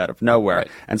came out of nowhere,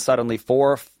 and suddenly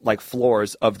 4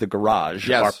 floors of the garage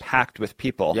are packed with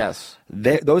people. Yes.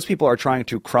 Those people are trying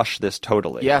to crush this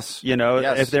totally. Yes. You know,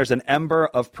 if there's an ember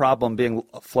of problem being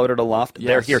floated aloft,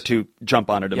 they're here to jump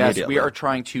on it immediately. Yes, we are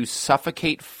trying to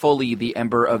suffocate fully the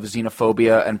ember of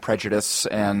xenophobia and prejudice,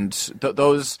 and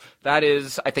that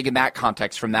is, I think, in that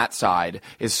context, from that side,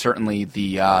 is certainly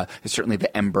the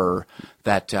ember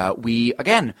that we,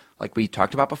 again, like we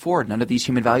talked about before, none of these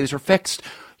human values are fixed.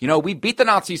 You know, we beat the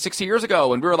Nazis 60 years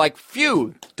ago, and we were like,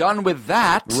 phew, done with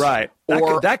that. Right.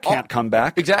 That can't come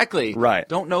back. Exactly. Right.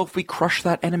 Don't know if we crush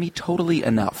that enemy totally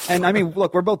enough. And I mean,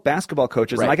 look, we're both basketball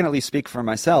coaches, and I can at least speak for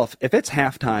myself. If it's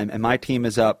halftime and my team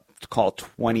is up, call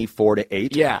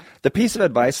 24-8. The piece of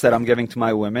advice that I'm giving to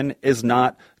my women is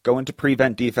not go into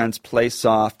prevent defense, play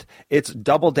soft. It's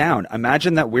double down.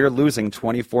 Imagine that we're losing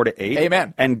 24-8.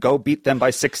 Amen. And go beat them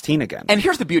by 16 again. And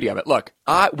here's the beauty of it. Look,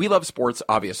 we love sports,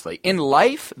 obviously. In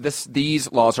life,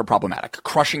 these laws are problematic.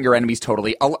 Crushing your enemies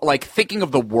totally. Like thinking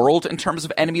of the world in terms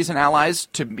of enemies and allies,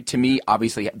 to me,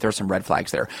 obviously, there's some red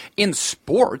flags there. In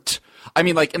sport, I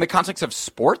mean, like in the context of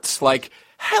sports, like,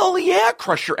 hell yeah,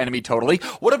 crush your enemy totally.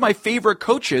 One of my favorite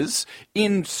coaches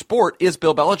in sport is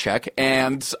Bill Belichick.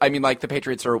 And I mean, like the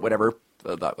Patriots or whatever,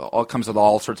 all comes with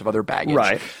all sorts of other baggage.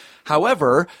 Right.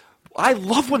 However, I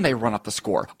love when they run up the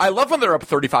score. I love when they're up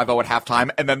 35-0 at halftime,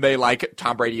 and then they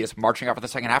Tom Brady is marching up for the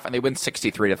second half, and they win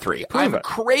 63-3. I'm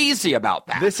crazy about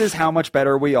that. This is how much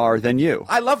better we are than you.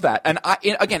 I love that. And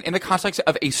again, in the context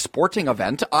of a sporting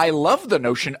event, I love the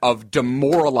notion of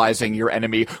demoralizing your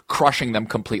enemy, crushing them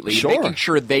completely, making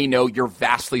sure they know you're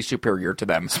vastly superior to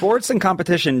them. Sports and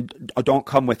competition don't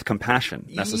come with compassion,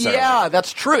 necessarily. Yeah,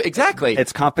 that's true. Exactly.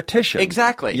 It's competition.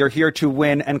 Exactly. You're here to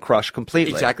win and crush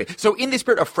completely. Exactly. So in the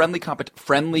spirit of friendly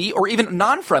or even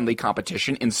non-friendly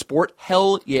competition in sport,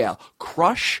 hell yeah,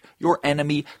 crush your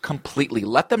enemy completely.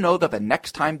 Let them know that the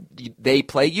next time they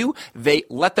play you,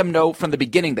 let them know from the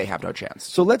beginning they have no chance.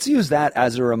 So let's use that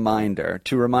as a reminder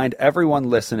to remind everyone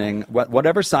listening,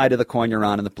 whatever side of the coin you're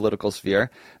on in the political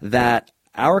sphere, that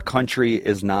our country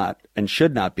is not and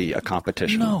should not be a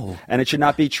competition. No. And it should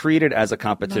not be treated as a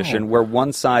competition where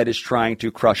one side is trying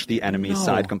to crush the enemy's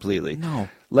side completely. No.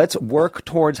 Let's work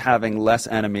towards having less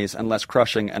enemies and less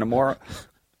crushing and a more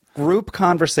group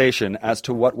conversation as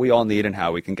to what we all need and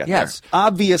how we can get there.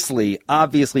 Obviously,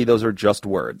 those are just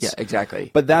words. Yeah,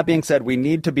 exactly. But that being said, we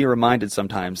need to be reminded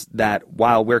sometimes that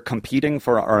while we're competing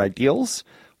for our ideals,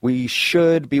 we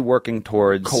should be working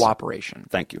towards cooperation.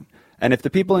 Thank you. And if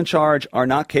the people in charge are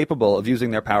not capable of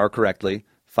using their power correctly,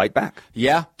 fight back.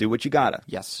 Yeah. Do what you gotta.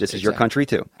 Yes. This is your country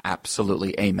too.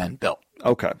 Absolutely. Amen, Bill.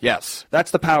 Okay. Yes. That's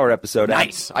the power episode.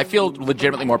 Nice. I feel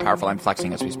legitimately more powerful. I'm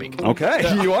flexing as we speak.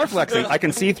 Okay. You are flexing. I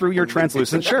can see through your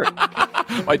translucent shirt.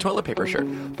 My toilet paper shirt.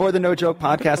 For the No Joke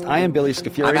Podcast, I am Billy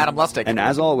Scafuri. I'm Adam Lustig. And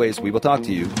as always, we will talk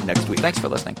to you next week. Thanks for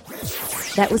listening.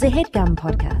 That was a HeadGum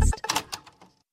Podcast.